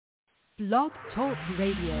Blog Talk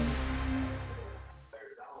Radio.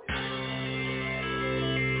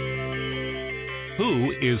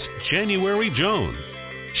 Who is January Jones?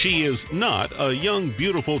 She is not a young,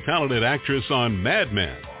 beautiful, talented actress on Mad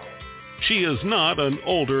Men. She is not an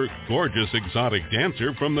older, gorgeous, exotic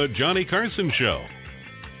dancer from the Johnny Carson show.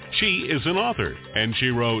 She is an author, and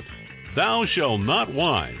she wrote, "Thou Shalt Not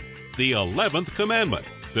Whine, the 11th Commandment,"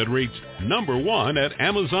 that reached #1 at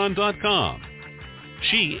Amazon.com.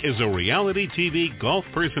 She is a reality TV golf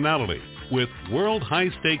personality with World High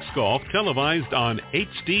Stakes Golf televised on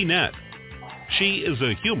HDNet. She is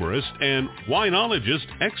a humorist and winologist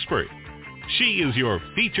expert. She is your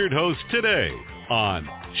featured host today on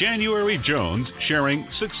January Jones Sharing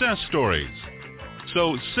Success Stories.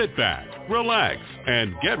 So sit back, relax,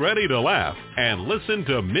 and get ready to laugh and listen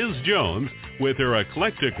to Ms. Jones with her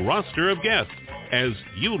eclectic roster of guests as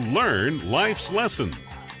you learn life's lessons.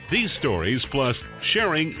 These stories plus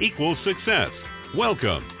sharing equals success.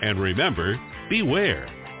 Welcome, and remember, beware,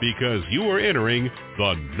 because you are entering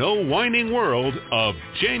the no whining world of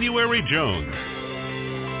January Jones.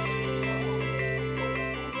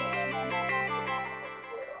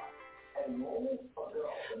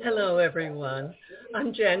 Hello, everyone.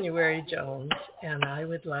 I'm January Jones, and I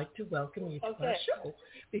would like to welcome you to our show.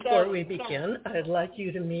 Before we begin, I'd like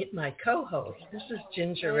you to meet my co-host. This is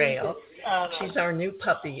Ginger Ale. She's our new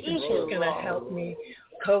puppy, and she's going to help me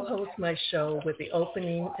co-host my show with the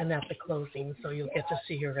opening and at the closing, so you'll get to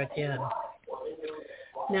see her again.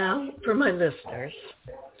 Now, for my listeners,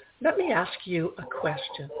 let me ask you a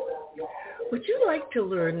question. Would you like to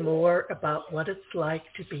learn more about what it's like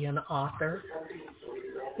to be an author,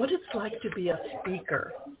 what it's like to be a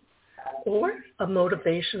speaker, or a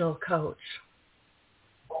motivational coach?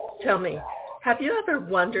 Tell me, have you ever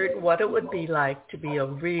wondered what it would be like to be a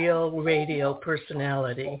real radio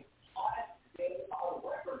personality?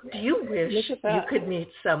 Do you wish you could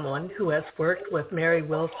meet someone who has worked with Mary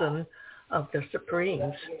Wilson of the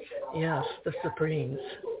Supremes? Yes, the Supremes.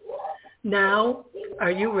 Now,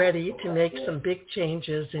 are you ready to make some big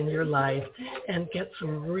changes in your life and get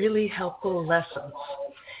some really helpful lessons?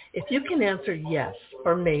 If you can answer yes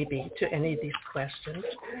or maybe to any of these questions,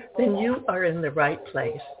 then you are in the right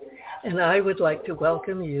place. And I would like to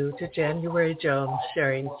welcome you to January Jones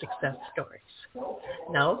Sharing Success Stories.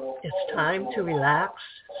 Now, it's time to relax,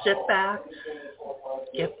 sit back,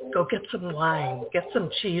 go get some wine, get some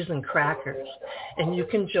cheese and crackers, and you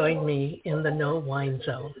can join me in the no wine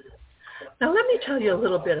zone. Now, let me tell you a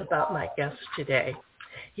little bit about my guest today.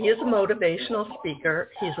 He is a motivational speaker.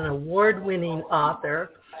 He's an award-winning author,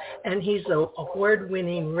 and he's an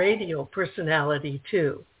award-winning radio personality,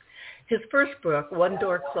 too. His first book, One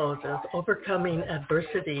Door Closes, Overcoming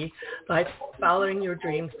Adversity by Following Your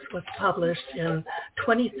Dreams, was published in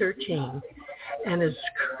 2013 and is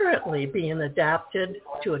currently being adapted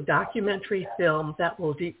to a documentary film that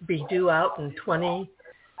will be due out in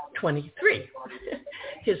 2023.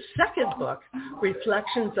 His second book,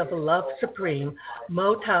 Reflections of a Love Supreme,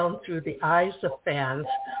 Motown Through the Eyes of Fans,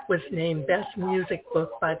 was named Best Music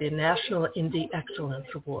Book by the National Indie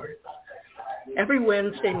Excellence Awards. Every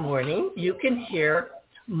Wednesday morning, you can hear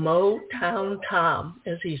Motown Tom,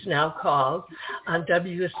 as he's now called, on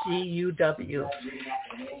WCUW,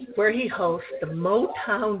 where he hosts the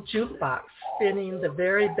Motown Jukebox, spinning the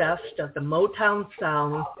very best of the Motown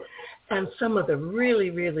sound and some of the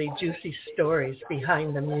really, really juicy stories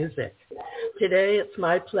behind the music. Today, it's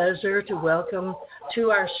my pleasure to welcome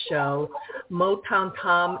to our show Motown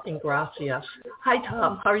Tom Ingrassia. Hi,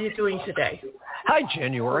 Tom. How are you doing today? Hi,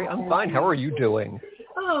 January. I'm fine. How are you doing?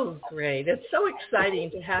 Oh, great. It's so exciting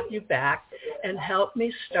to have you back and help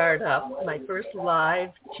me start up my first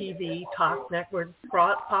live TV Talk Network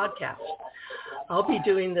podcast. I'll be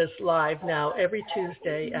doing this live now every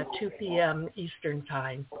Tuesday at 2 p.m. Eastern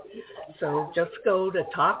Time. So just go to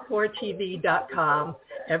talk4tv.com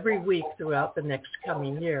every week throughout the next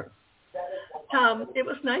coming year. Tom, it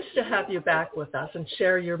was nice to have you back with us and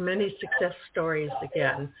share your many success stories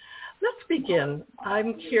again. Let's begin.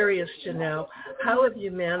 I'm curious to know, how have you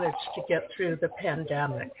managed to get through the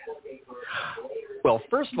pandemic? Well,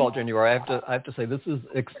 first of all, January, I have to say this is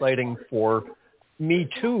exciting for me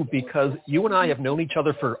too, because you and I have known each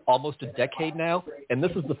other for almost a decade now, and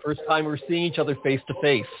this is the first time we're seeing each other face to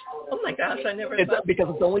face. Oh my gosh, I never thought. Because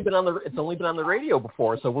it's only been on the radio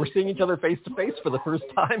before, so we're seeing each other face to face for the first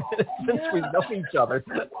time since we've known each other.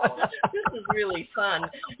 This is really fun.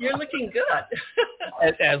 You're looking good.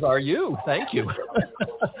 As are you. Thank you.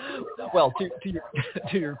 Well,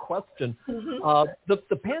 to your question,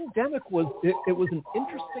 the pandemic was an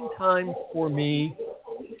interesting time for me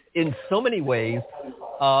in so many ways.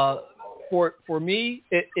 For me,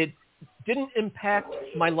 it didn't impact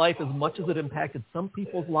my life as much as it impacted some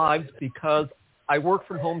people's lives because I work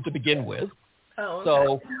from home to begin with. Oh,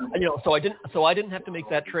 okay. So I didn't have to make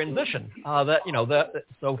that transition.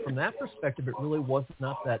 So from that perspective, it really was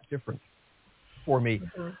not that different for me.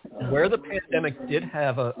 Mm-hmm. Where the pandemic did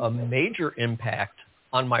have a major impact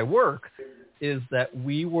on my work is that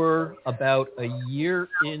we were about a year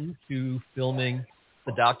into filming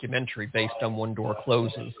the documentary based on One Door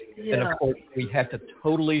Closes. Yeah. And of course, we had to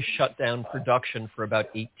totally shut down production for about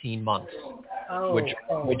 18 months, which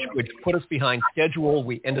put us behind schedule.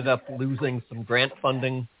 We ended up losing some grant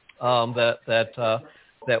funding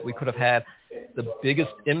that we could have had. The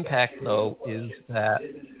biggest impact, though, is that,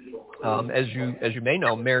 as you may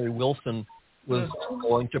know, Mary Wilson was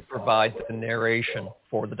going to provide the narration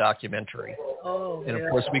for the documentary. Oh, and of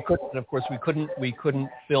course we couldn't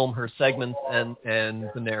film her segments and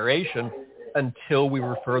the narration until we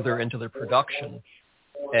were further into the production.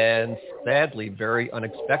 And sadly, very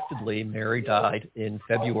unexpectedly, Mary died in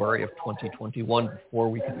February of 2021 before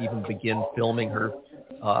we could even begin filming her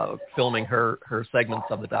segments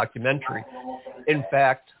of the documentary. In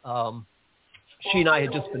fact, she and I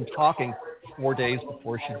had just been talking 4 days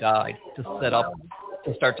before she died to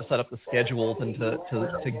start to set up the schedules and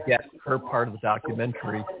to get her part of the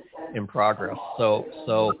documentary in progress. So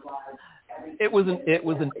it was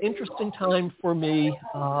an interesting time for me,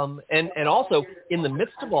 and also in the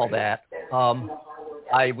midst of all that,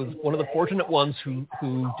 I was one of the fortunate ones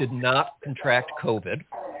who did not contract COVID.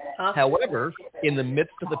 However, in the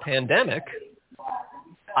midst of the pandemic,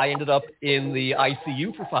 I ended up in the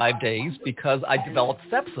ICU for 5 days because I developed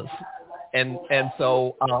sepsis. And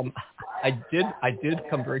so I did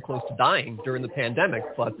come very close to dying during the pandemic,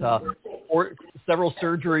 but for several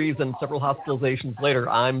surgeries and several hospitalizations later,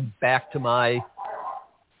 I'm back to my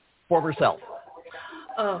former self.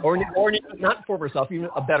 Or not former self, even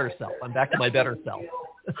a better self. I'm back to my better self.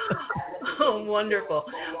 Oh, wonderful.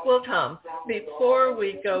 Well, Tom, before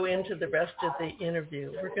we go into the rest of the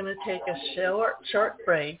interview, we're going to take a short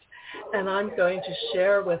break, and I'm going to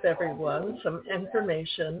share with everyone some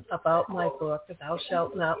information about my book, Thou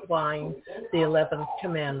Shalt Not Whine, the 11th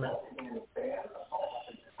Commandment.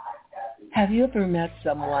 Have you ever met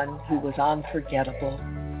someone who was unforgettable?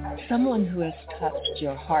 Someone who has touched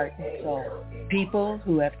your heart and soul? People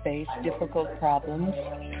who have faced difficult problems?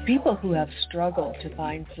 People who have struggled to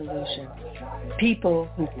find solutions? People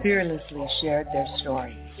who fearlessly shared their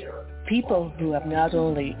stories? People who have not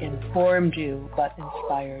only informed you, but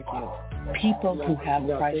inspired you. People who have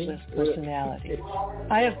priceless personalities.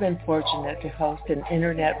 I have been fortunate to host an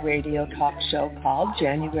internet radio talk show called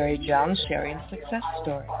January Jones Sharing Success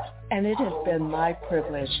Stories. And it has been my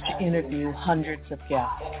privilege to interview hundreds of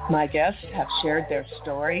guests. My guests have shared their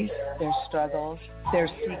stories, their struggles, their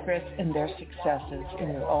secrets, and their successes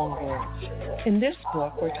in their own words. In this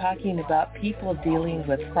book, we're talking about people dealing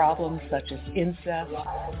with problems such as incest,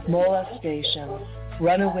 molestation,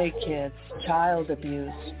 runaway kids, child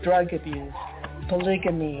abuse, drug abuse,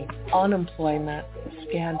 polygamy, unemployment,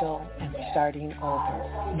 scandal, and starting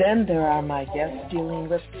over. Then there are my guests dealing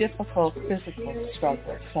with difficult physical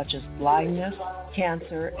struggles such as blindness,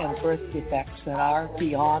 cancer, and birth defects that are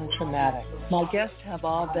beyond traumatic. My guests have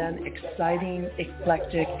all been exciting,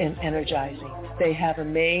 eclectic, and energizing. They have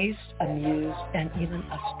amazed, amused, and even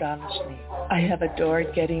astonished me. I have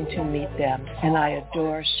adored getting to meet them, and I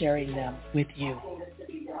adore sharing them with you.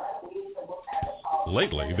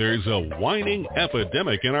 Lately, there's a whining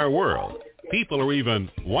epidemic in our world. People are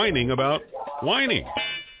even whining about whining.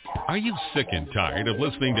 Are you sick and tired of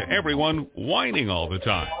listening to everyone whining all the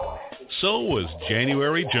time? So was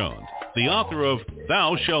January Jones, the author of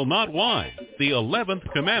Thou Shalt Not Whine, the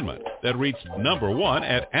 11th Commandment, that reached #1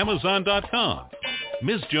 at Amazon.com.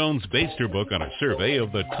 Ms. Jones based her book on a survey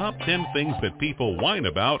of the top 10 things that people whine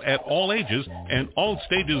about at all ages and all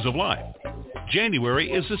stages of life.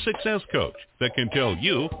 January is a success coach that can tell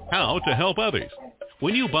you how to help others.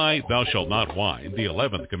 When you buy Thou Shalt Not Whine, the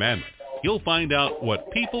 11th Commandment, you'll find out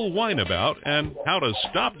what people whine about and how to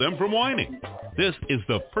stop them from whining. This is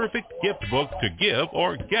the perfect gift book to give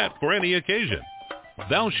or get for any occasion.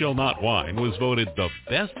 Thou Shalt Not Whine was voted the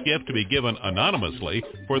best gift to be given anonymously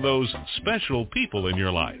for those special people in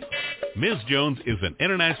your life. Ms. Jones is an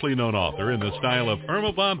internationally known author in the style of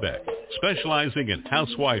Irma Bombeck, specializing in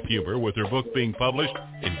housewife humor with her book being published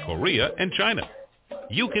in Korea and China.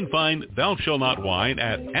 You can find Thou Shalt Not Whine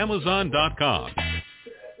at Amazon.com.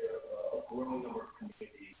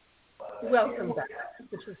 Welcome back.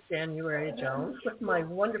 This is January Jones with my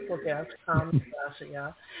wonderful guest, Tom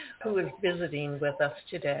Ingrassia, who is visiting with us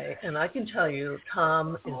today. And I can tell you,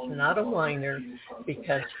 Tom is not a whiner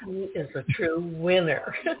because he is a true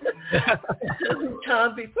winner.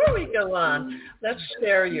 Tom, before we go on, let's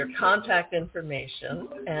share your contact information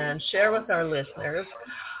and share with our listeners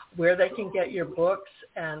where they can get your books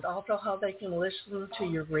and also how they can listen to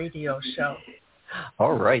your radio show.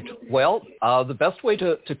 All right. Well, the best way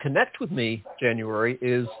to connect with me, January,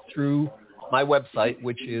 is through my website,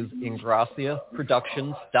 which is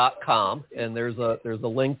ingrassiaproductions.com, and there's a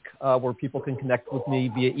link where people can connect with me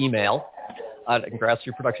via email at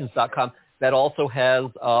ingrassiaproductions.com. That also has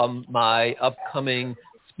my upcoming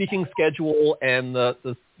speaking schedule and the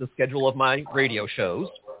schedule of my radio shows.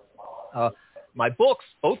 My books,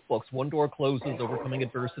 both books, One Door Closes, Overcoming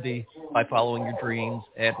Adversity by Following Your Dreams,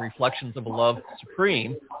 and Reflections of a Love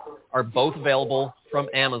Supreme, are both available from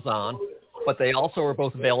Amazon, but they also are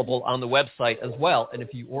both available on the website as well. And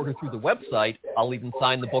if you order through the website, I'll even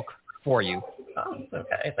sign the book for you. Oh,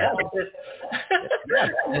 okay. That's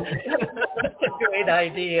a great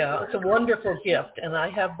idea. It's a wonderful gift, and I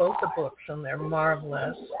have both the books, and they're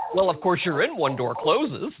marvelous. Well, of course, you're in One Door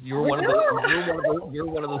Closes. You're one of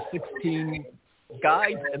the 16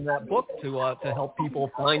 guides in that book to help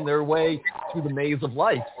people find their way through the maze of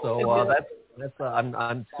life. So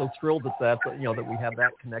I'm so thrilled that we have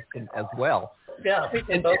that connection as well. Yeah, we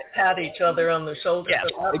can both pat each other on the shoulder. Yeah,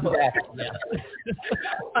 exactly. Yeah.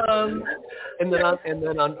 And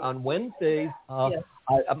then on Wednesdays,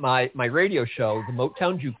 my radio show, the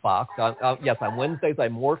Motown Jukebox. On Wednesdays I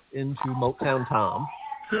morph into Motown Tom,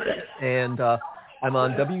 and I'm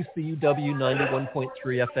on WCUW 91.3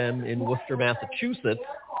 FM in Worcester, Massachusetts,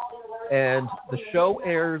 and the show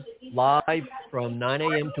airs live from 9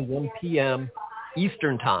 a.m. to 1 p.m.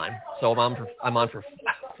 Eastern Time. So I'm on for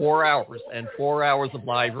 4 hours, and 4 hours of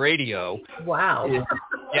live radio. Wow.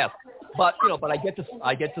 Yes. But I get to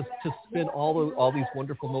spin all these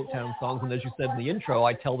wonderful Motown songs, and as you said in the intro,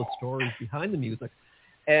 I tell the stories behind the music,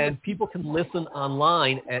 and people can listen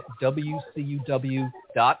online at wcu.org/listen.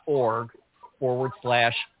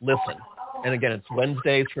 And again, it's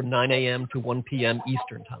Wednesdays from 9 a.m. to 1 p.m.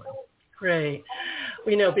 Eastern Time. Great.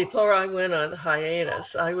 Before I went on hiatus,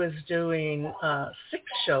 I was doing 6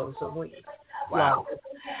 shows a week. Wow.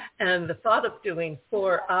 And the thought of doing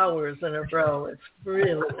 4 hours in a row is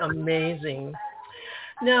really amazing.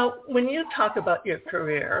 Now, when you talk about your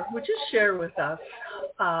career, would you share with us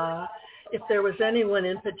if there was anyone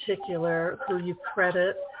in particular who you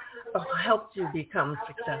credit or helped you become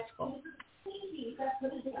successful?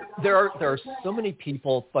 There are so many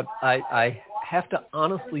people, but I have to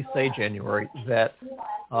honestly say, January, that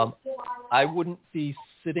I wouldn't be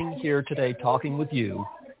sitting here today talking with you,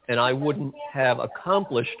 and I wouldn't have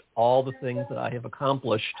accomplished all the things that I have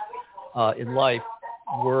accomplished in life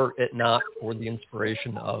were it not for the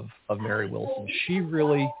inspiration of Mary Wilson. She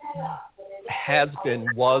really has been,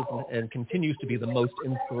 was, and continues to be the most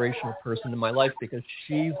inspirational person in my life, because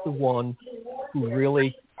she's the one who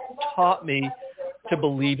really taught me to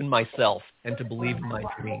believe in myself and to believe in my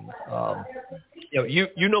dreams.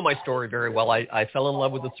 You know my story very well. I fell in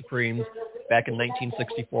love with the Supremes back in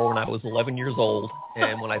 1964 when I was 11 years old,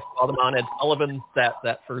 and when I saw them on Ed Sullivan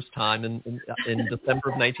that first time in December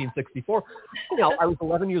of 1964, I was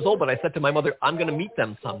 11 years old, but I said to my mother, I'm going to meet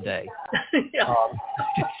them someday. Yeah.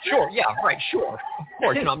 Sure, yeah, right, sure, of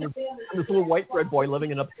course. I'm this little white bread boy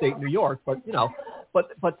living in upstate New York, but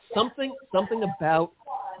something about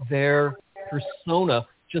their persona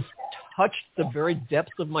just touched the very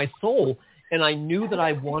depths of my soul, and I knew that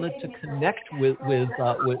I wanted to connect with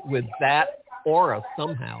that aura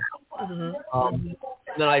somehow. Mm-hmm.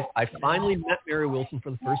 Then I finally met Mary Wilson for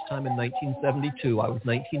the first time in 1972. I was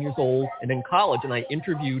 19 years old and in college, and I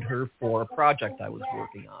interviewed her for a project I was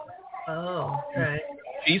working on. Oh, right.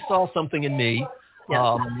 She saw something in me.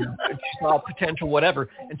 Yeah. She saw potential, whatever,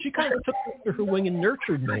 and she kind of took me under her wing and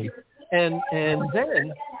nurtured me. And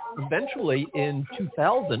then eventually in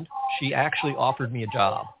 2000, she actually offered me a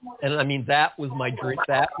job. And I mean, that was my dream.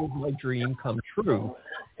 That was my dream come true.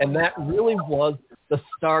 And that really was the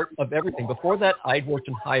start of everything. Before that, I'd worked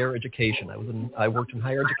in higher education. I worked in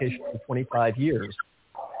higher education for 25 years.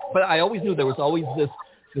 But I always knew there was always this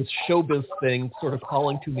showbiz thing sort of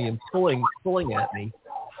calling to me and pulling at me.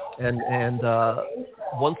 And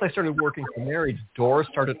once I started working for Mary, doors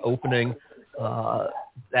started opening.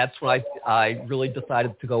 That's when I really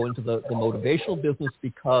decided to go into the motivational business,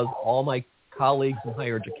 because all my colleagues in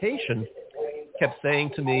higher education kept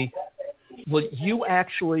saying to me, well, you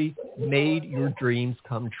actually made your dreams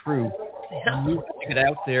come true. Yeah. You have to get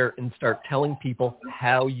out there and start telling people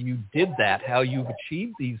how you did that, how you've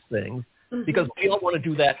achieved these things, because we all want to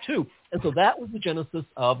do that too. And so that was the genesis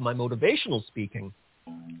of my motivational speaking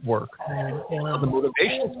work. Yeah. The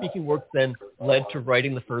motivational speaking work then led to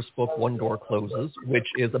writing the first book, One Door Closes, which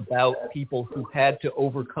is about people who had to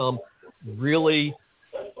overcome really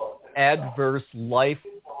adverse life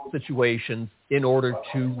situations in order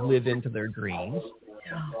to live into their dreams.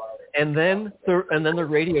 Yeah. And then the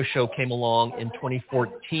radio show came along in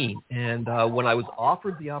 2014. And when I was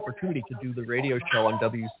offered the opportunity to do the radio show on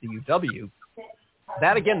WCUW,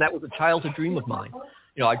 that was a childhood dream of mine.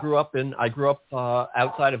 You know, I grew up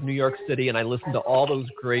outside of New York City, and I listened to all those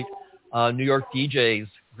great New York DJs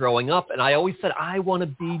growing up. And I always said, I want to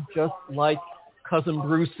be just like Cousin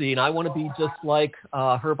Brucey, and I want to be just like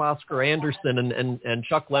Herb Oscar Anderson and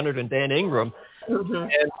Chuck Leonard and Dan Ingram.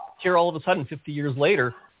 And here, all of a sudden, 50 years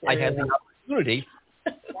later, I had the opportunity,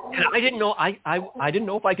 and I didn't know I didn't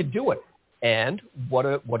know if I could do it. And what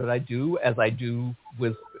did I do? As I did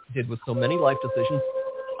with so many life decisions,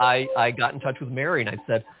 I got in touch with Mary, and I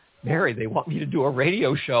said, Mary, they want me to do a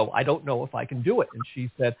radio show. I don't know if I can do it. And she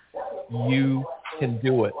said, you can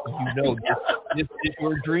do it. You know, this is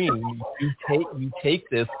your dream. You take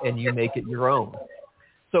this and you make it your own.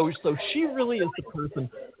 So she really is the person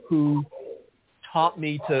who taught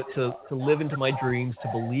me to live into my dreams, to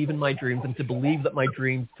believe in my dreams, and to believe that my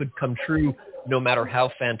dreams could come true no matter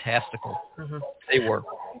how fantastical they were.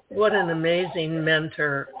 What an amazing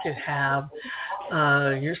mentor to have.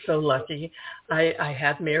 You're so lucky. I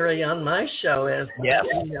had Mary on my show, as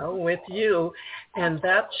you know, with you. And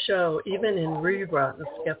that show, even in reruns,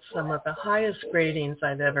 gets some of the highest ratings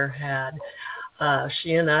I've ever had.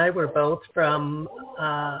 She and I were both from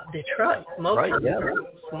Detroit,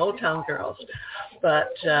 Motown girls.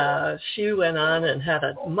 But she went on and had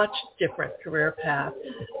a much different career path.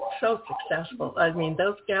 So successful. I mean,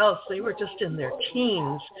 those gals, they were just in their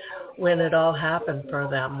teens when it all happened for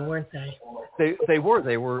them, weren't they? They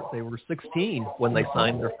were 16 when they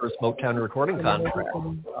signed their first Motown recording contract.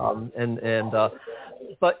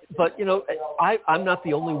 But you know, I'm not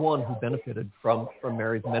the only one who benefited from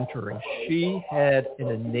Mary's mentoring. She had an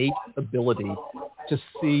innate ability to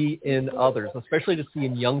see in others, especially to see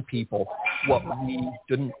in young people, what we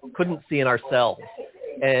couldn't see in ourselves.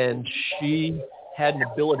 And she had an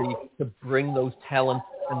ability to bring those talents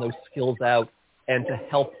and those skills out and to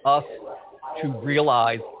help us to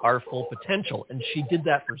realize our full potential. And she did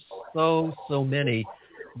that for so many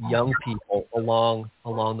young people along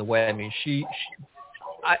the way. I mean,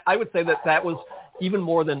 I would say that was even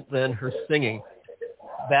more than her singing.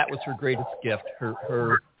 That was her greatest gift,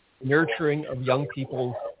 her nurturing of young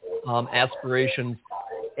people's aspirations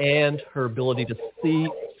and her ability to see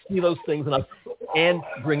those things in us and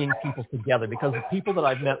bringing people together, because the people that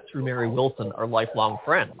I've met through Mary Wilson are lifelong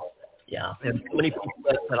friends. Yeah. And so many people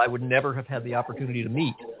that I would never have had the opportunity to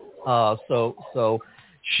meet. So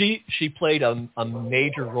she played a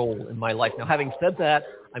major role in my life. Now, having said that,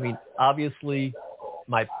 I mean, obviously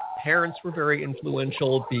my parents were very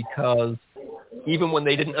influential, because even when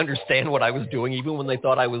they didn't understand what I was doing, even when they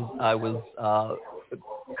thought I was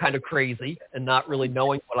kind of crazy and not really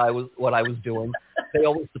knowing what I was doing, they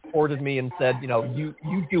always supported me and said, you know, you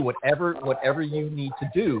do whatever you need to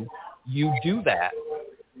do, you do that.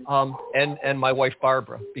 And my wife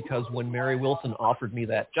Barbara, because when Mary Wilson offered me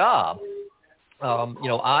that job, you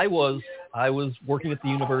know, I was working at the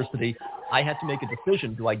university. I had to make a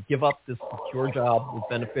decision. Do I give up this secure job with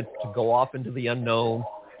benefits to go off into the unknown?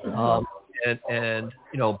 And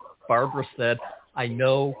you know, Barbara said, I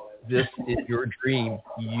know this is your dream.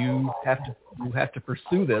 You have to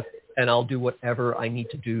pursue this, and I'll do whatever I need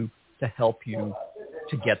to do to help you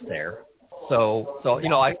to get there. So you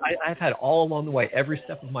know, I've had all along the way, every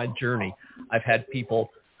step of my journey, I've had people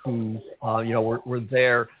who you know, were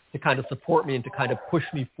there to kind of support me and to kind of push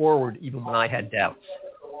me forward even when I had doubts.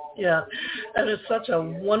 Yeah, that is such a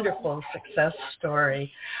wonderful success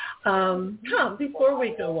story. Tom, before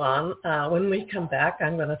we go on, when we come back,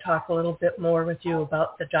 I'm going to talk a little bit more with you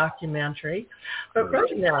about the documentary. But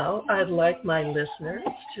right now, I'd like my listeners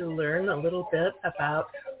to learn a little bit about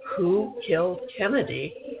who killed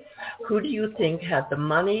Kennedy. Who do you think had the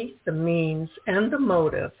money, the means, and the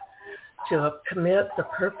motive to commit the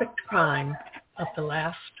perfect crime of the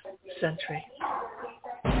last century?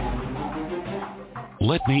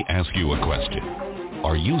 Let me ask you a question.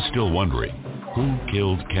 Are you still wondering who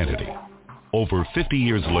killed Kennedy? Over 50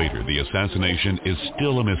 years later, the assassination is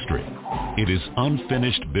still a mystery. It is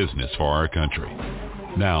unfinished business for our country.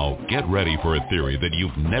 Now, get ready for a theory that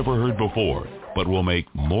you've never heard before, but will make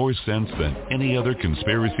more sense than any other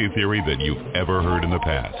conspiracy theory that you've ever heard in the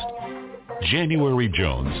past. January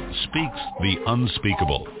Jones speaks the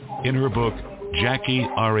unspeakable in her book, Jackie,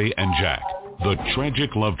 Ari, and Jack, The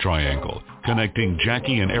Tragic Love Triangle, connecting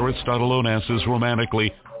Jackie and Aristotle Onassis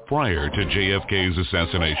romantically prior to JFK's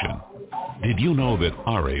assassination. Did you know that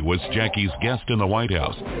Ari was Jackie's guest in the White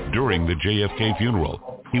House during the JFK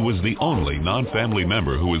funeral? He was the only non-family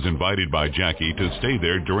member who was invited by Jackie to stay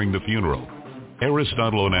there during the funeral.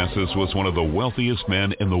 Aristotle Onassis was one of the wealthiest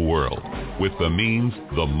men in the world, with the means,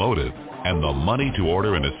 the motive, and the money to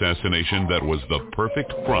order an assassination that was the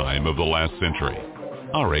perfect crime of the last century.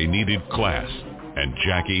 Ari needed class, and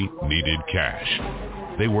Jackie needed cash.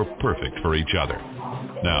 They were perfect for each other.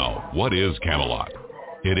 Now, what is Camelot?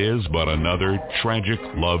 It is but another tragic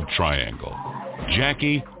love triangle.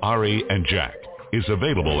 Jackie, Ari, and Jack is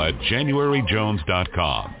available at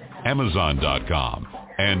JanuaryJones.com, Amazon.com,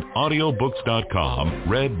 and audiobooks.com,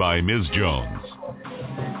 read by Ms. Jones.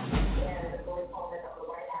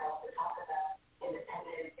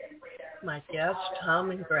 My guest,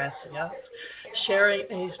 Tom Ingrassia, sharing,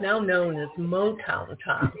 he's now known as Motown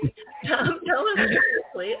Tom. Tom, tell us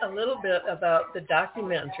quickly a little bit about the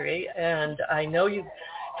documentary, and I know you've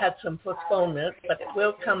had some postponement, but it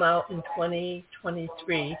will come out in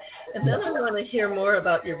 2023. And then I want to hear more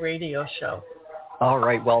about your radio show. All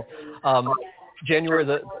right. Well, January,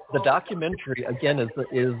 the documentary, again,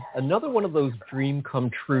 is another one of those dream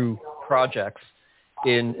come true projects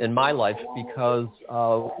in my life, because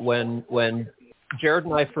when Jared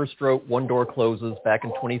and I first wrote One Door Closes back in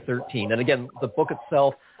 2013, and again, the book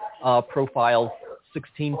itself profiles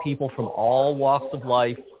 16 people from all walks of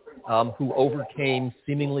life who overcame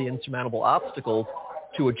seemingly insurmountable obstacles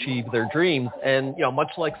to achieve their dreams. And, you know,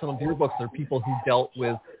 much like some of your books, there are people who dealt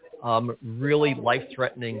with really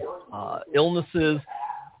life-threatening illnesses,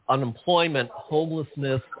 unemployment,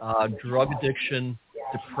 homelessness, drug addiction,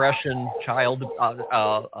 depression,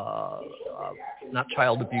 not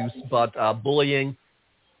child abuse, but bullying.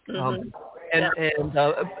 And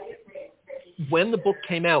when the book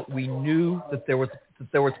came out, we knew that there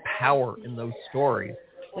was power in those stories.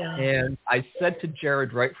 Yeah. And I said to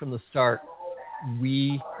Jared right from the start,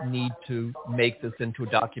 we need to make this into a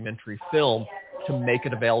documentary film to make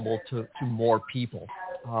it available to more people.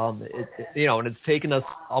 And it's taken us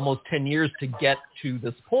almost 10 years to get to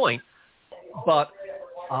this point, but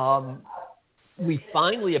we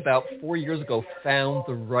finally, about 4 years ago, found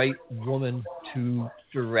the right woman to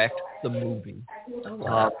direct the movie.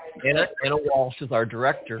 Anna Walsh is our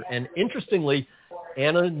director, and interestingly,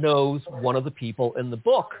 Anna knows one of the people in the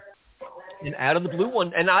book. And out of the blue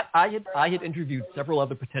one, and I had interviewed several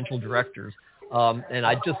other potential directors, and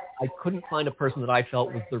I couldn't find a person that I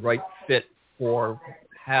felt was the right fit for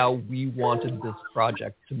how we wanted this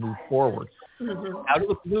project to move forward. Mm-hmm. Out of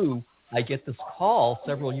the blue, I get this call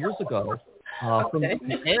several years ago from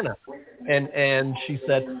Anna, and she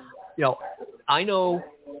said, I know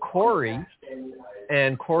Corey,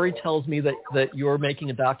 and Corey tells me that you're making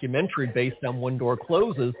a documentary based on One Door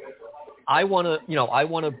Closes. I want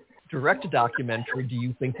to direct a documentary. Do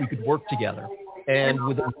you think we could work together? And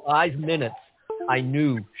within 5 minutes, I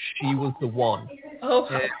knew she was the one. Oh.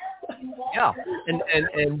 And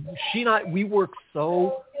she and I, we work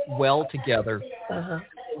so well together. Uh-huh.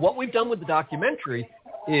 What we've done with the documentary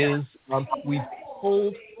is we've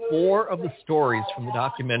pulled 4 of the stories from the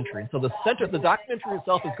documentary. So the documentary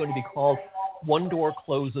itself is going to be called One Door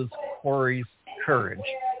Closes, Corey's Courage.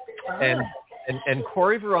 Uh-huh. And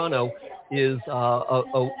Corey Verano is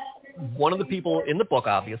one of the people in the book,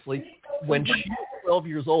 obviously. When she was 12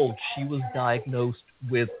 years old, she was diagnosed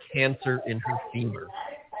with cancer in her femur.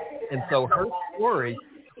 And so her story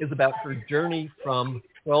is about her journey from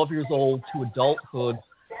 12 years old to adulthood.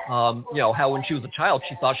 How when she was a child,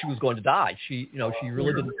 she thought she was going to die. She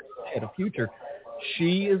really didn't have a future.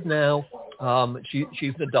 She is now,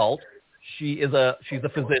 she's an adult. She's a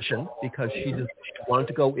physician because she wanted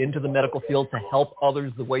to go into the medical field to help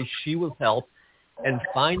others the way she was helped. And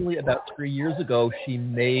finally, about 3 years ago, she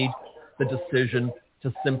made the decision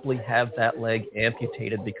to simply have that leg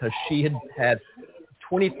amputated because she had had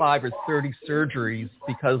 25 or 30 surgeries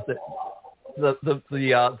because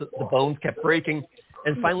the bones kept breaking.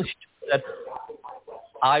 And finally, she said,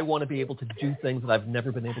 I want to be able to do things that I've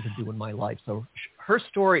never been able to do in my life. So her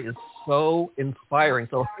story is so inspiring.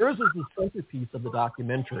 So hers is the centerpiece of the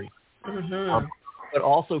documentary. Mm-hmm. But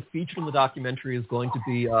also featured in the documentary is going to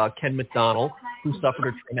be Ken McDonald, who suffered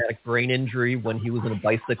a traumatic brain injury when he was in a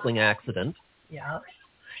bicycling accident. Yeah.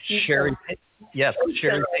 Sherry Payne. With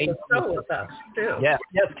us too.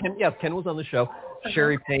 Ken was on the show. Uh-huh.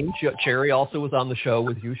 Sherry Payne. Sherry also was on the show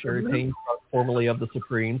with you. Sherry Payne, formerly of the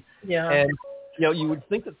Supremes. Yeah. And you would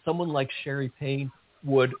think that someone like Sherry Payne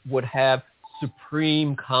would have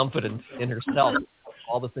supreme confidence in herself,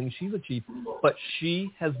 all the things she's achieved. But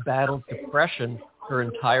she has battled depression her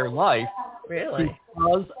entire life. Really?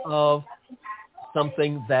 Because of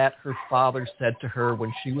something that her father said to her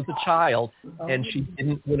when she was a child, and she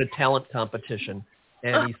didn't win a talent competition.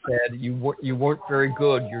 And he said, you weren't very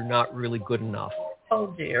good. You're not really good enough. Oh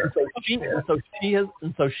dear. And so she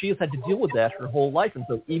has had to deal with that her whole life. And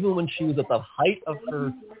so even when she was at the height of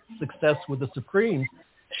her success with the Supremes,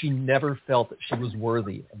 she never felt that she was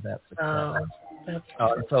worthy of that success.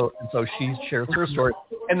 So she shares her story.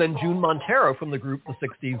 And then June Montero from the group, the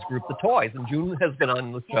 60s group, The Toys. And June has been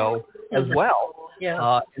on the show as well.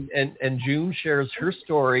 Yeah. And June shares her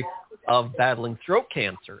story of battling throat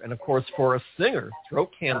cancer. And of course, for a singer, throat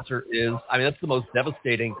cancer is, that's the most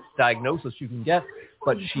devastating diagnosis you can get.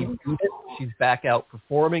 But she beat it. She's back out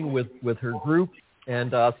performing with her group.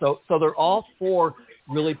 And so they're all four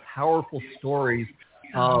really powerful stories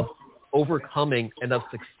of overcoming and of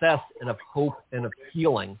success and of hope and of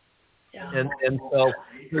healing. Yeah. And so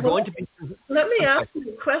you're going to be... Let me ask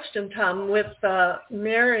you a question, Tom. With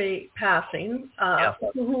Mary passing,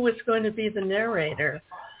 who is going to be the narrator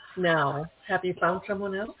now? Have you found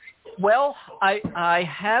someone else? Well, I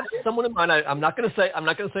have someone in mind. I'm not going to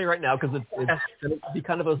say right now because it's going to be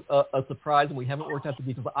kind of a surprise, and we haven't worked out the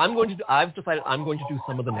details. I've decided I'm going to do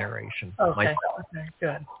some of the narration myself. Okay,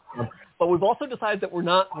 good. But we've also decided that we're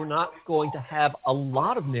not going to have a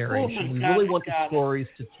lot of narration. We really want the stories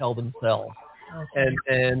to tell themselves. Okay.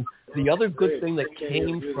 And the other good thing that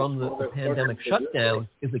came from the pandemic shutdown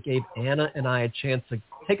is it gave Anna and I a chance to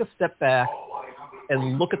take a step back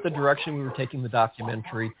and look at the direction we were taking the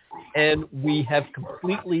documentary. And we have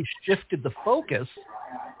completely shifted the focus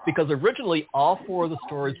because originally all four of the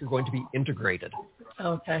stories were going to be integrated.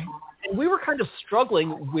 Okay. And we were kind of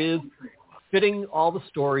struggling with fitting all the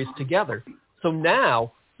stories together. So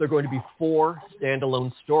now they're going to be 4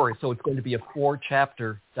 standalone stories. So it's going to be a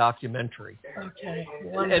 4-chapter documentary. Okay.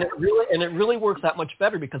 And it really works that much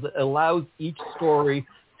better because it allows each story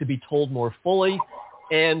to be told more fully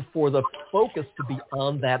and for the focus to be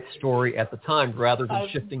on that story at the time rather than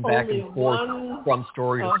shifting back and forth from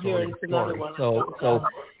story to story to story. So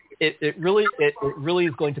it really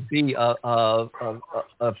is going to be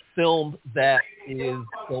a film that is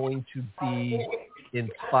going to be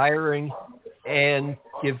inspiring and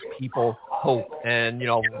give people hope. And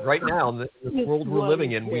right now in this world we're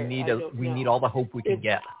living in, we need all the hope we can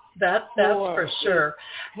get. That's for sure.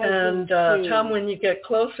 And Tom, when you get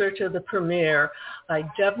closer to the premiere, I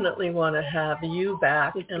definitely want to have you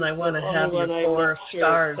back, and I want to have your 4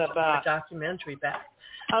 stars of the documentary back,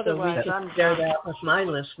 so we can share that with my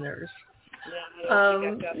listeners.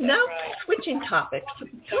 Now, switching topics,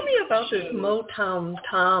 tell me about this Motown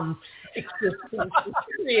Tom existence you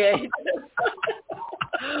created.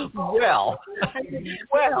 Well, I'm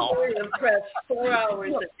very impressed. 4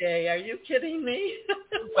 hours a day. Are you kidding me?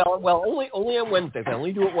 Well, only on Wednesdays. I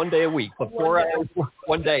only do it one day a week, but 4 hours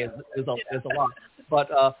one day is a lot. But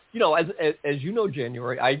as you know,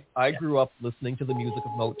 January, I grew up listening to the music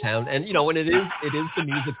of Motown, and and it is the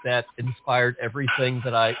music that inspired everything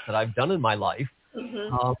that I've done in my life.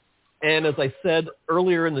 Mm-hmm. And as I said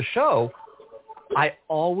earlier in the show, I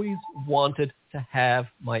always wanted to have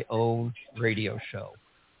my own radio show.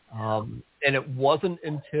 And it wasn't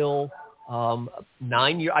until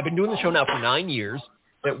 9 years. I've been doing the show now for 9 years.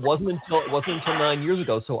 It wasn't until 9 years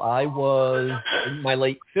ago. So I was in my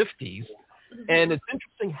late 50s. And it's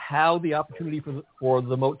interesting how the opportunity for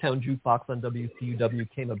the Motown Jukebox on WCUW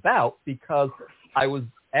came about, because I was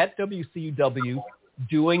at WCUW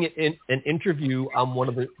doing an interview on one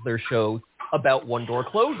of their shows about one-door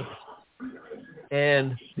closers.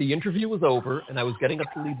 And the interview was over, and I was getting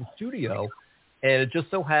up to leave the studio, and it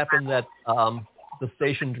just so happened that the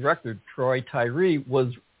station director, Troy Tyree,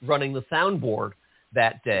 was running the soundboard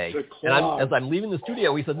that day. And as I'm leaving the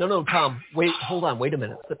studio, he said, no, Tom, hold on, wait a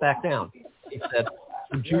minute, sit back down. He said,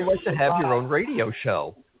 would you like to have your own radio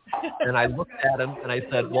show? And I looked at him, and I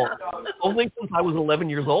said, well, only since I was 11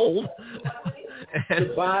 years old. and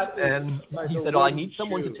he said, I need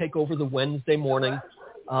someone to take over the Wednesday morning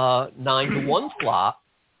 9 to 1 slot.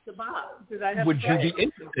 Would you be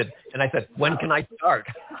interested? And I said, when can I start?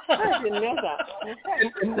 I didn't know that. Okay.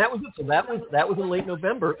 And that was it. So that was in late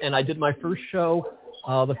November, and I did my first show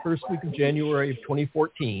the first week of January of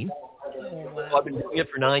 2014. So I've been doing it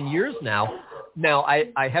for 9 years now. Now,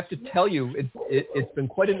 I have to tell you, it's been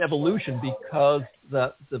quite an evolution, because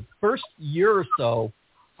the first year or so,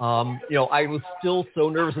 I was still so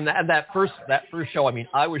nervous. And that first show,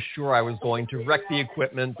 I was sure I was going to wreck the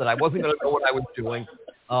equipment, that I wasn't going to know what I was doing.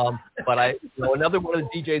 But another one of the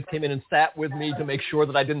DJs came in and sat with me to make sure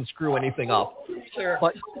that I didn't screw anything up. Sure.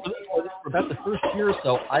 But for about the first year or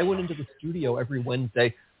so, I went into the studio every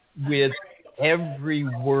Wednesday with every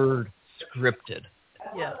word scripted.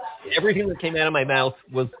 Yes. Everything that came out of my mouth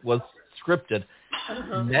was scripted.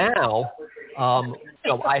 Uh-huh. Now,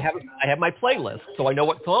 I have my playlist, so I know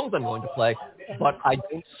what songs I'm going to play, but I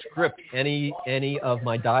don't script any of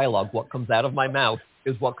my dialogue. What comes out of my mouth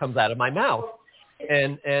is what comes out of my mouth,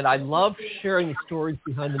 and I love sharing the stories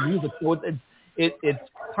behind the music. So it's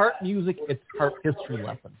part music, it's part history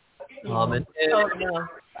lesson. I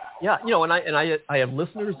have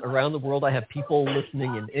listeners around the world. I have people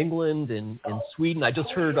listening in England, in Sweden. I just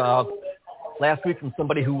heard last week from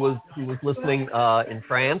somebody who was listening in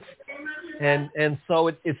France, and so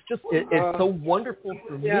it's so wonderful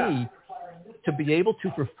for me to be able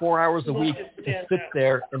to, for 4 hours a week, to sit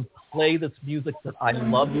there and play this music that I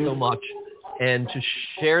love so much, and to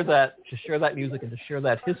share that music and to share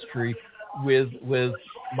that history with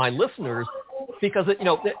my listeners, because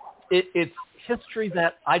it's history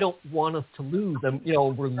that I don't want us to lose. And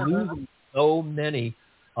we're losing so many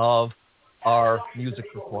of our music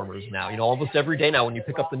performers now. Almost every day now when you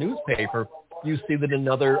pick up the newspaper, you see that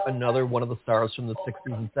another one of the stars from the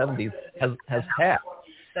 60s and 70s has passed.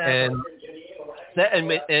 And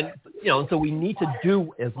so we need to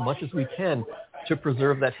do as much as we can to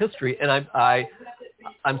preserve that history. And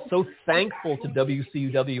I'm so thankful to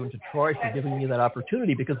WCUW and to Troy for giving me that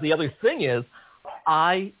opportunity, because the other thing is,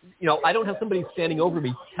 I don't have somebody standing over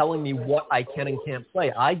me telling me what I can and can't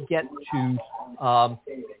play. I get to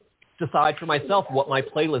decide for myself what my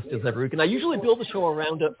playlist is every week, and I usually build the show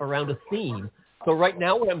around a theme. So right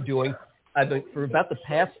now, what I'm doing, for about the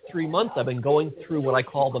past 3 months, I've been going through what I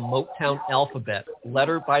call the Motown alphabet,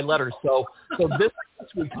 letter by letter. So this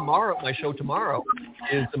week, my show tomorrow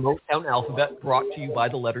is the Motown alphabet, brought to you by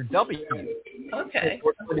the letter W. Okay. So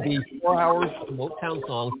it's going to be 4 hours of Motown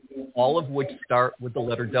songs, all of which start with the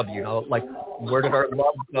letter W. Like, where did our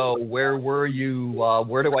love go? Where were you?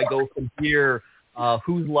 Where do I go from here?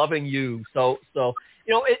 Who's loving you? So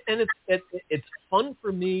it's fun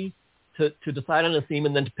for me to decide on a theme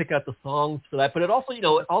and then to pick out the songs for that. But it also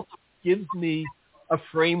gives me a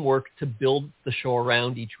framework to build the show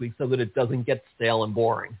around each week so that it doesn't get stale and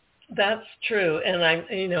boring. That's true, and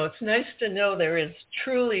it's nice to know there is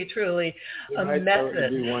truly a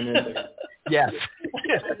method. Yes.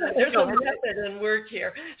 There's a method in work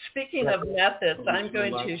here. Speaking of methods, I'm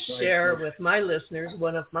going to share with my listeners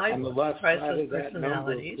one of my Priceless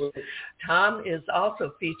Personalities. Tom is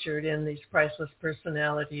also featured in these Priceless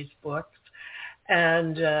Personalities books,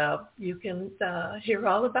 and you can hear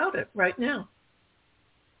all about it right now.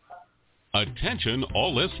 Attention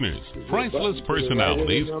all listeners. Priceless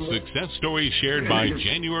Personalities, Success Stories Shared by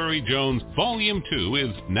January Jones, Volume 2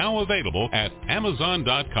 is now available at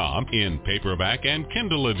Amazon.com in paperback and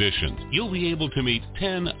Kindle editions. You'll be able to meet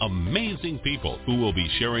 10 amazing people who will be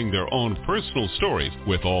sharing their own personal stories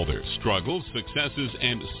with all their struggles, successes,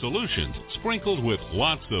 and solutions, sprinkled with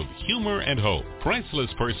lots of humor and hope.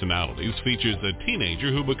 Priceless Personalities features a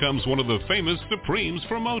teenager who becomes one of the famous Supremes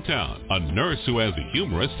from Motown, a nurse who as a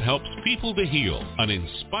humorist helps people to heal, an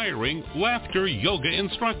inspiring laughter yoga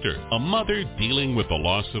instructor, a mother dealing with the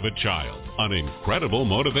loss of a child, an incredible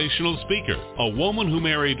motivational speaker, a woman who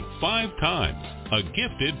married 5 times, a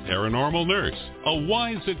gifted paranormal nurse, a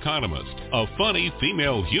wise economist, a funny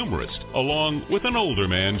female humorist, along with an older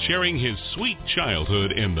man sharing his sweet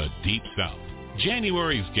childhood in the Deep South.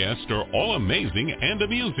 January's guests are all amazing and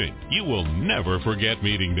amusing. You will never forget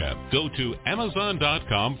meeting them. Go to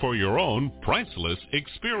Amazon.com for your own priceless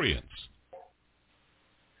experience.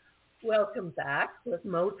 Welcome back with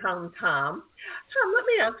Motown Tom. Tom, let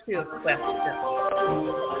me ask you a question.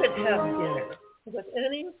 If you could have dinner with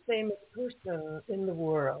any famous person in the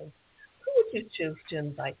world, who would you choose to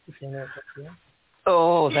invite to dinner with you?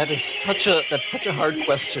 Oh, that's such a hard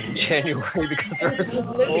question, January, because there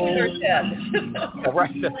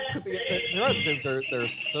are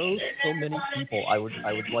so many people I would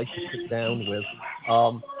like to sit down with.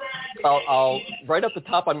 I'll right up the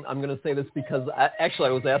top. I'm going to say this because I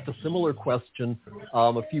was asked a similar question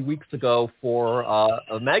a few weeks ago for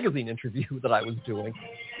a magazine interview that I was doing,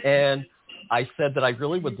 and I said that I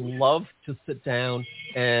really would love to sit down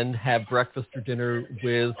and have breakfast or dinner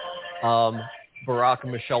with Barack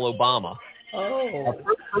and Michelle Obama. Oh.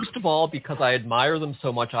 First of all, because I admire them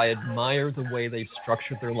so much. I admire the way they've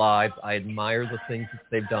structured their lives. I admire the things that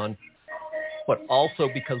they've done. But also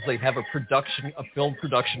because they have a film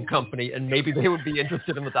production company, and maybe they would be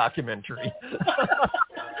interested in the documentary.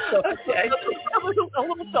 So Okay. there's a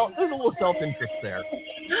little self-interest there.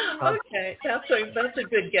 Okay, that's a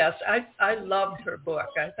good guess. I loved her book.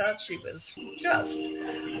 I thought she was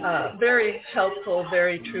just very helpful,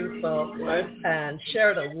 very truthful, and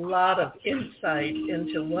shared a lot of insight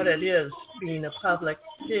into what it is being a public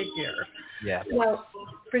figure. Yeah. Well,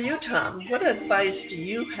 for you, Tom, what advice do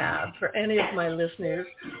you have for any of my listeners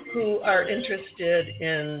who are interested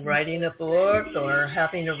in writing a book or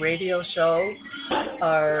having a radio show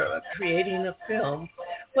or creating a film?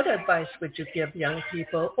 What advice would you give young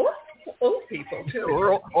people or old people too?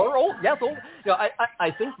 Or old, yes, old.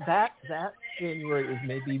 I think that January is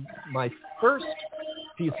maybe my first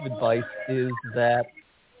piece of advice is that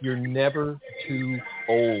you're never too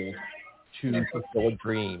old to fulfill a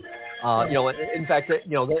dream. In fact,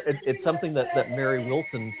 it's something that Mary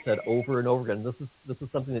Wilson said over and over again. This is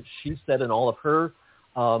something that she said in all of her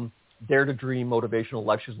Dare to Dream motivational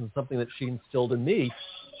lectures, and something that she instilled in me.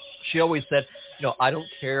 She always said, I don't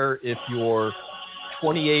care if you're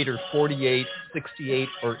 28 or 48, 68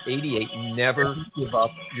 or 88, never give up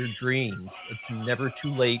your dreams. It's never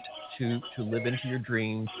too late to live into your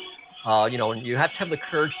dreams. And you have to have the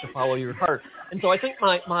courage to follow your heart. And so I think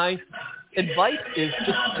my advice is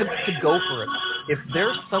just to go for it. If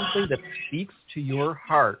there's something that speaks to your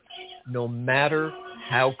heart, no matter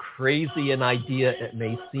how crazy an idea it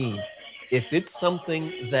may seem, if it's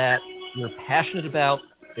something that you're passionate about,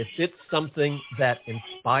 if it's something that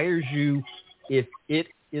inspires you, if it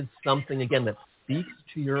is something, again, that speaks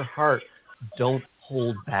to your heart, don't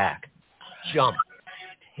hold back. Jump.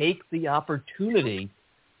 Take the opportunity.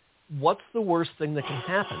 What's the worst thing that can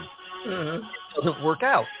happen? Mm-hmm. It doesn't work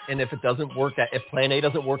out. And if it doesn't work out, if plan A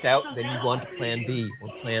doesn't work out, then you go on to plan B or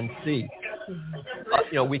plan C.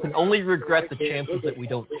 We can only regret the chances that we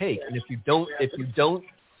don't take. And if you don't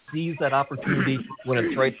seize that opportunity when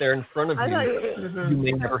it's right there in front of you, you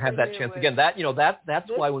may never have that chance again. That's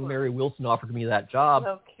why when Mary Wilson offered me that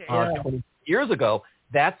job 20 years ago,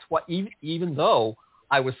 that's why even though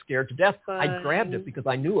I was scared to death, I grabbed it because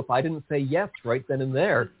I knew if I didn't say yes right then and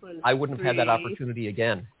there, I wouldn't have had that opportunity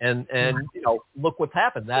again. And look what's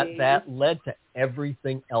happened. That led to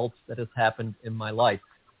everything else that has happened in my life.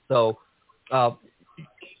 So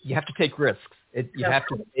you have to take risks. You have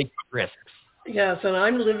to take risks. Yes, and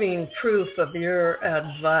I'm living proof of your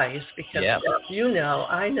advice because, as you know,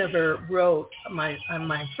 I never wrote my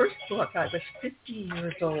first book. I was 50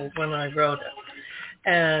 years old when I wrote it.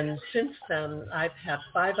 And since then, I've had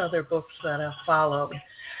 5 other books that have followed.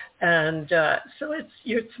 And so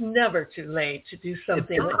it's never too late to do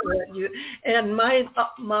something. And my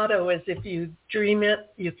motto is, if you dream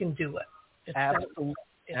it, you can do it.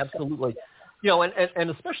 Absolutely. And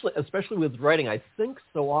especially with writing, I think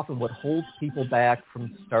so often what holds people back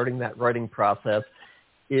from starting that writing process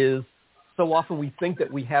is so often we think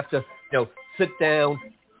that we have to, sit down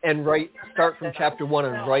and start from chapter 1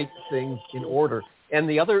 and write things in order. And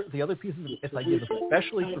the other piece of advice I give,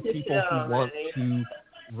 especially for people who want to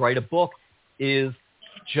write a book, is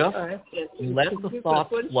just let the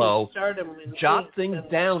thoughts flow, jot things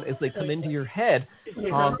down as they come into your head,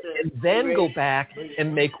 and then go back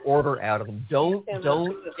and make order out of them. Don't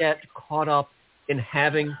get caught up in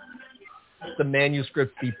having the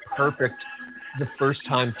manuscript be perfect the first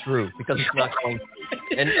time through, because it's not going to.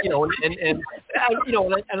 And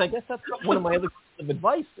I guess that's one of my other pieces of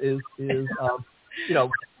advice is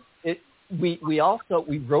we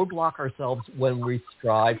roadblock ourselves when we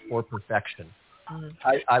strive for perfection.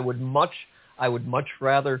 I would much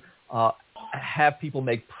rather have people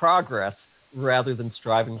make progress rather than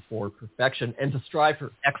striving for perfection, and to strive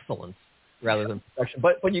for excellence rather than perfection.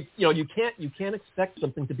 But you can't expect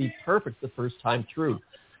something to be perfect the first time through.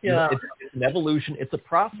 Yeah. It's an evolution. It's a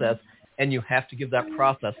process, and you have to give that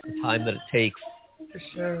process the time that it takes. For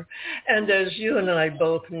sure. And as you and I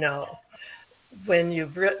both know, when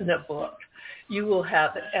you've written a book, you will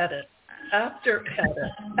have edit after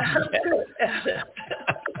edit after edit.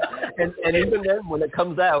 and even then, when it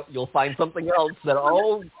comes out, you'll find something else that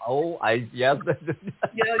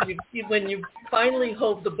when you finally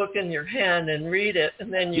hold the book in your hand and read it,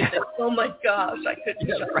 and then you think, oh my gosh, I could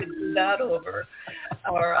do that over,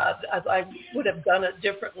 or I would have done it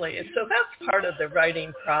differently. And so that's part of the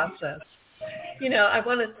writing process. I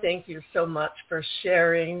want to thank you so much for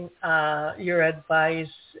sharing your advice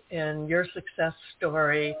and your success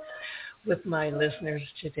story with my listeners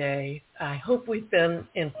today. I hope we've been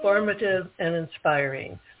informative and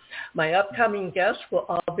inspiring. My upcoming guests will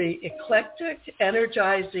all be eclectic,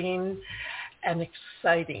 energizing, and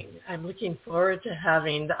exciting. I'm looking forward to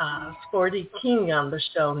having Sporty King on the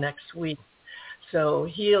show next week. So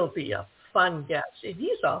he'll be a fun guest. And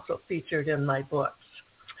he's also featured in my books.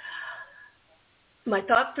 My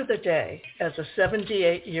thought for the day as a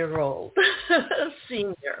 78-year-old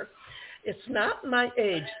senior, it's not my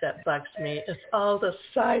age that bugs me. It's all the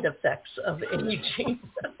side effects of aging.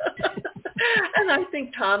 And I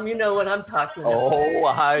think, Tom, you know what I'm talking about. Oh,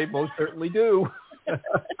 I most certainly do.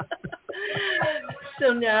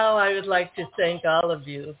 So now I would like to thank all of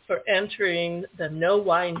you for entering the No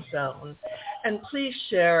Wine Zone. And please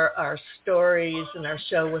share our stories and our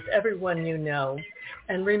show with everyone you know.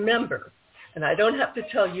 And remember, and I don't have to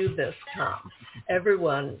tell you this, Tom,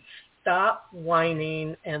 everyone stop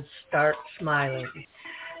whining and start smiling.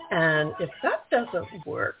 And if that doesn't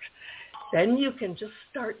work, then you can just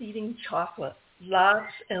start eating chocolate,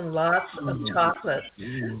 lots and lots of chocolate.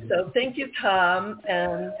 So thank you, Tom,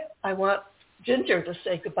 and I want Ginger to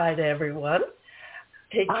say goodbye to everyone.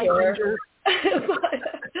 Take care. Ginger.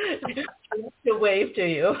 To wave to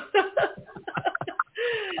you.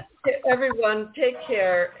 Everyone, take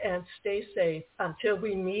care and stay safe until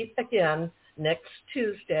we meet again next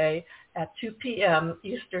Tuesday at 2 p.m.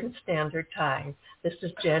 Eastern Standard Time. This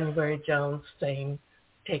is January Jones saying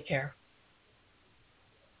take care.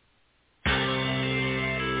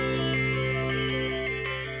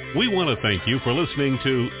 We want to thank you for listening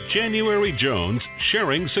to January Jones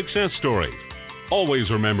Sharing Success Stories. Always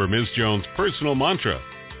remember Ms. Jones' personal mantra,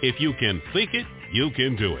 if you can think it, you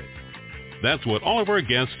can do it. That's what all of our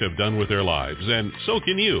guests have done with their lives, and so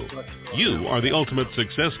can you. You are the ultimate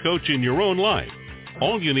success coach in your own life.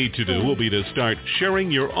 All you need to do will be to start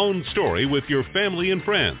sharing your own story with your family and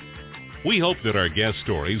friends. We hope that our guest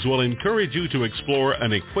stories will encourage you to explore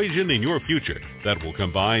an equation in your future that will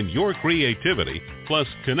combine your creativity plus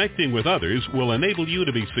connecting with others will enable you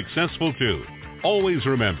to be successful too. Always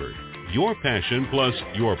remember, your passion plus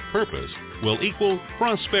your purpose will equal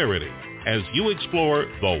prosperity as you explore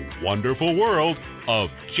the wonderful world of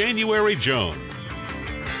January Jones.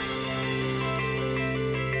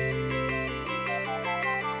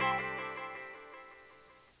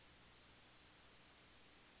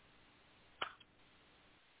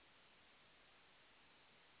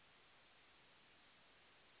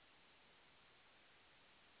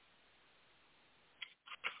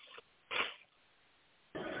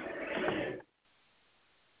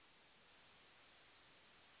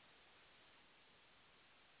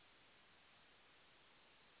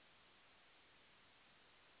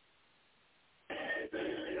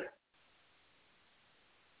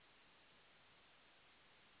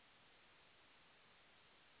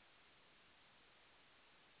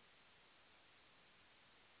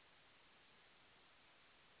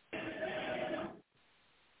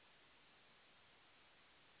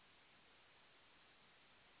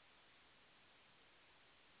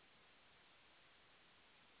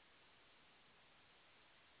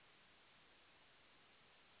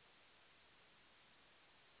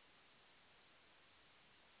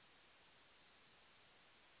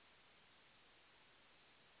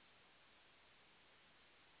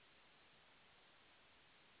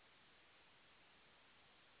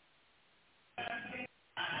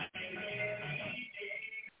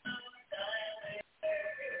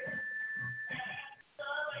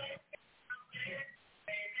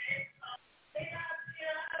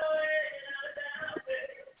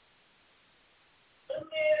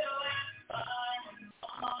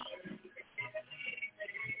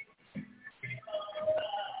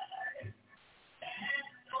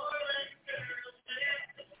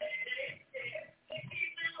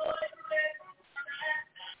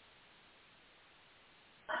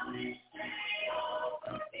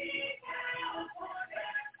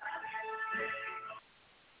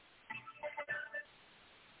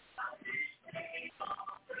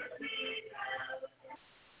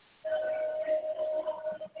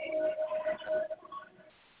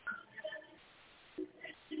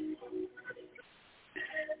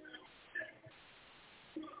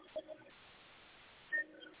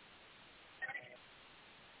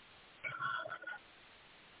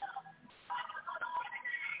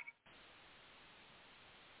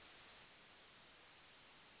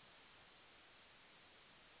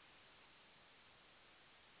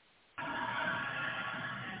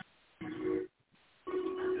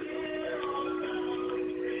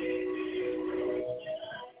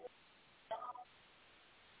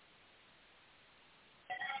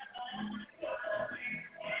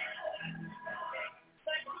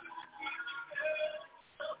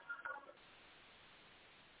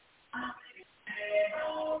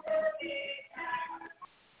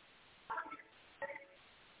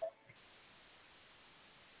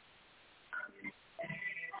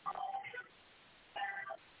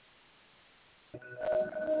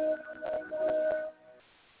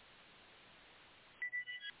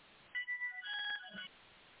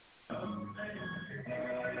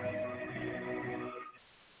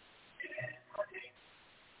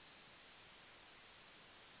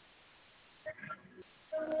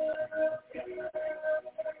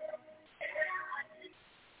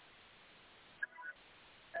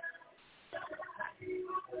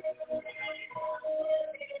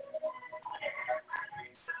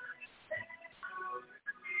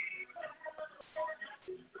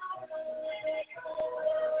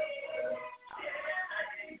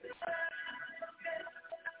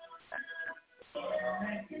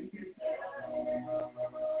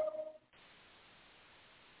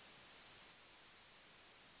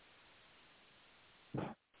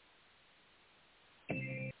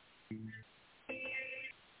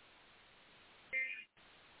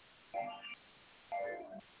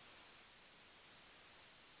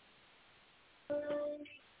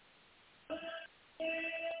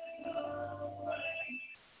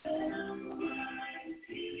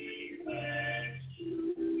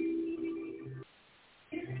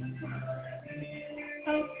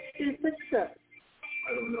 What's that?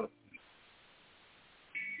 I don't know.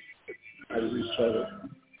 I reset it.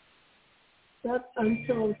 I'm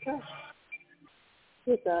so impressed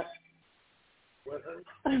with that. What, honey?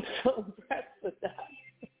 I'm so impressed with that.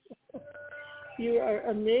 You are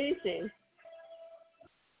amazing.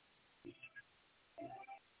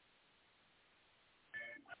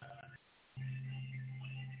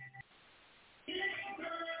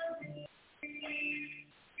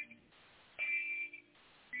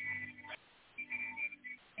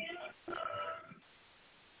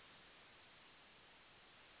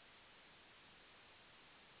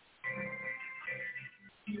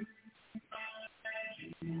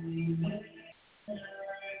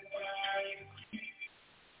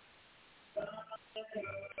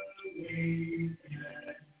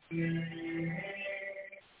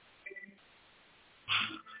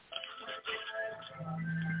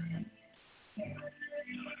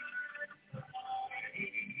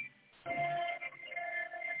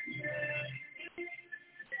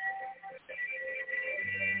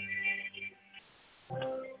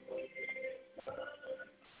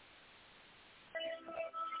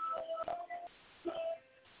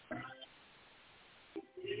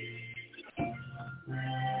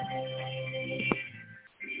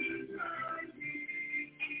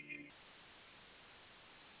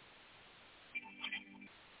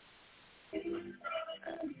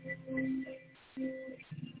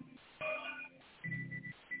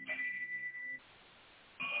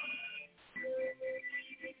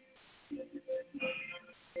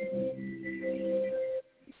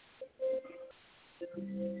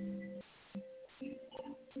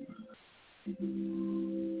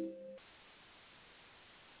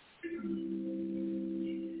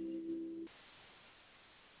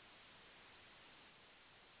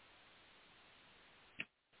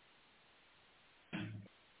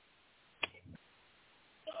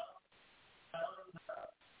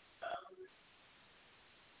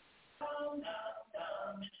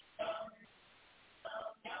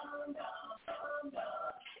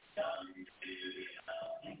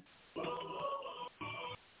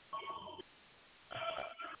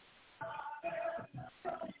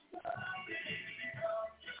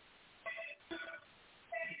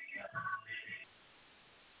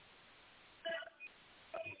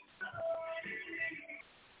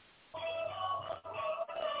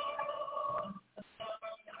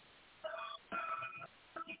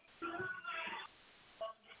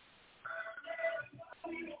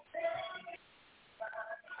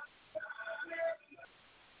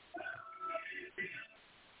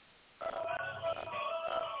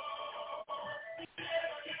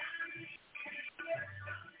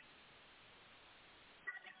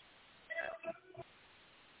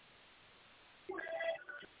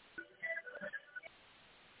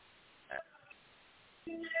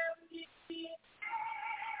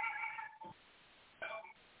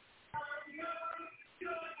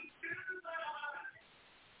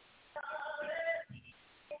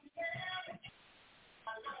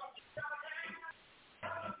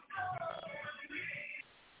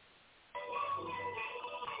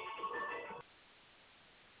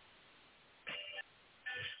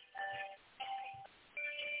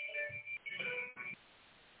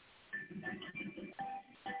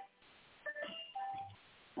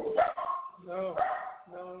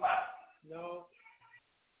 No.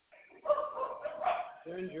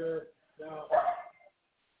 Ginger, no.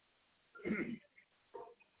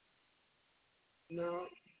 No.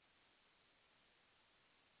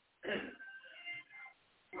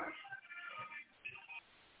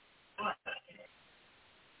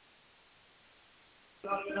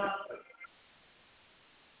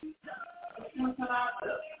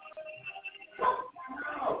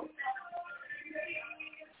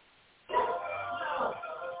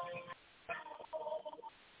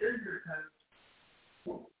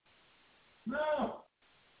 No.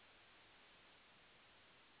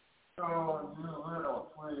 Oh, you little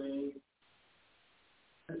sweetie.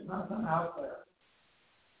 There's nothing out there.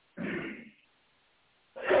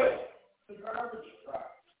 The garbage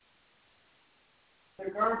truck. The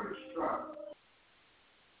garbage truck.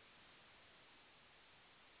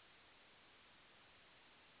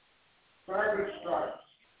 Garbage trucks.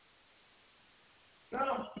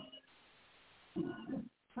 No.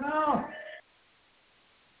 No.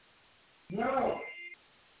 No.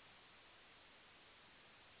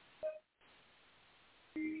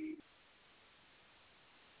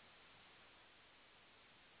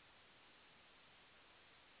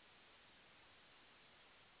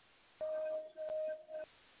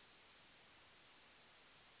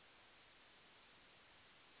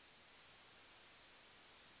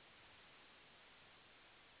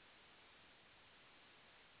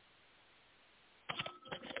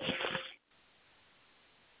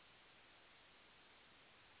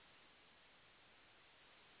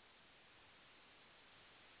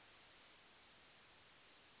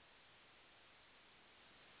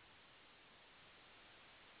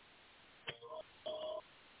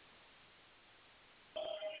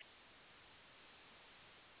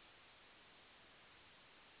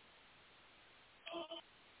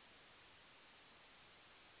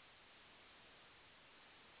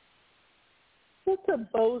 What's a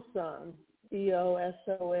boson?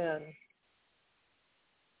 B-O-S-O-N.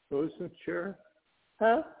 Boson chair?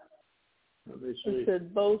 Huh? Let me It see.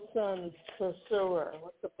 said boson pursuer.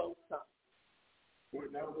 What's a boson?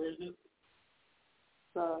 What number is it?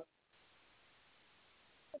 I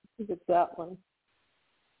think it's that one.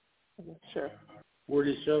 I'm not sure.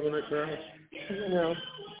 47 across? No.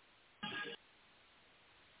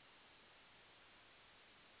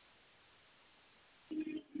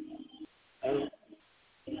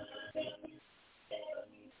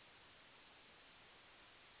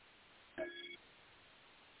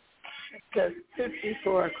 It says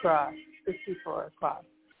 54 across. 54 across.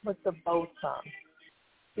 What's a boson?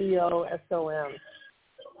 B-O-S-O-N.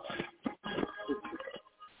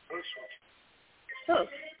 Oh.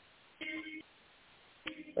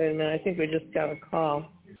 Wait a minute, I think we just got a call.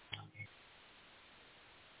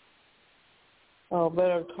 Oh,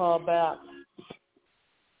 better call back.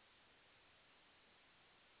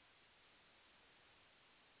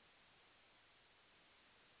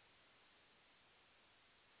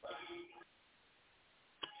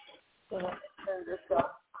 Turn this off.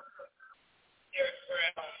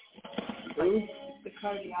 Who? The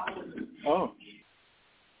cardiologist. Oh.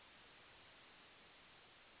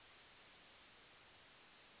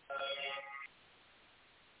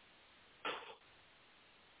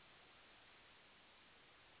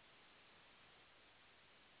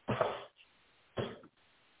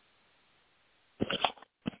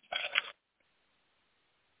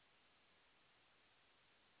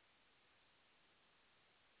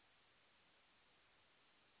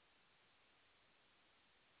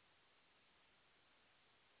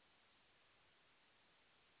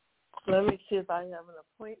 Let me see if I have an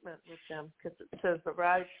appointment with them because it says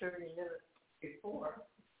arrive 30 minutes before.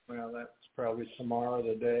 Well, that's probably tomorrow or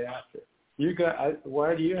the day after. You got?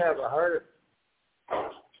 Why do you have a heart?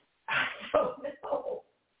 I don't know.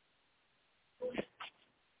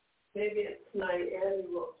 Maybe it's my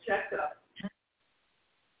annual checkup.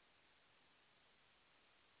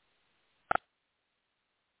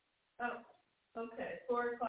 Oh, okay, 4 o'clock.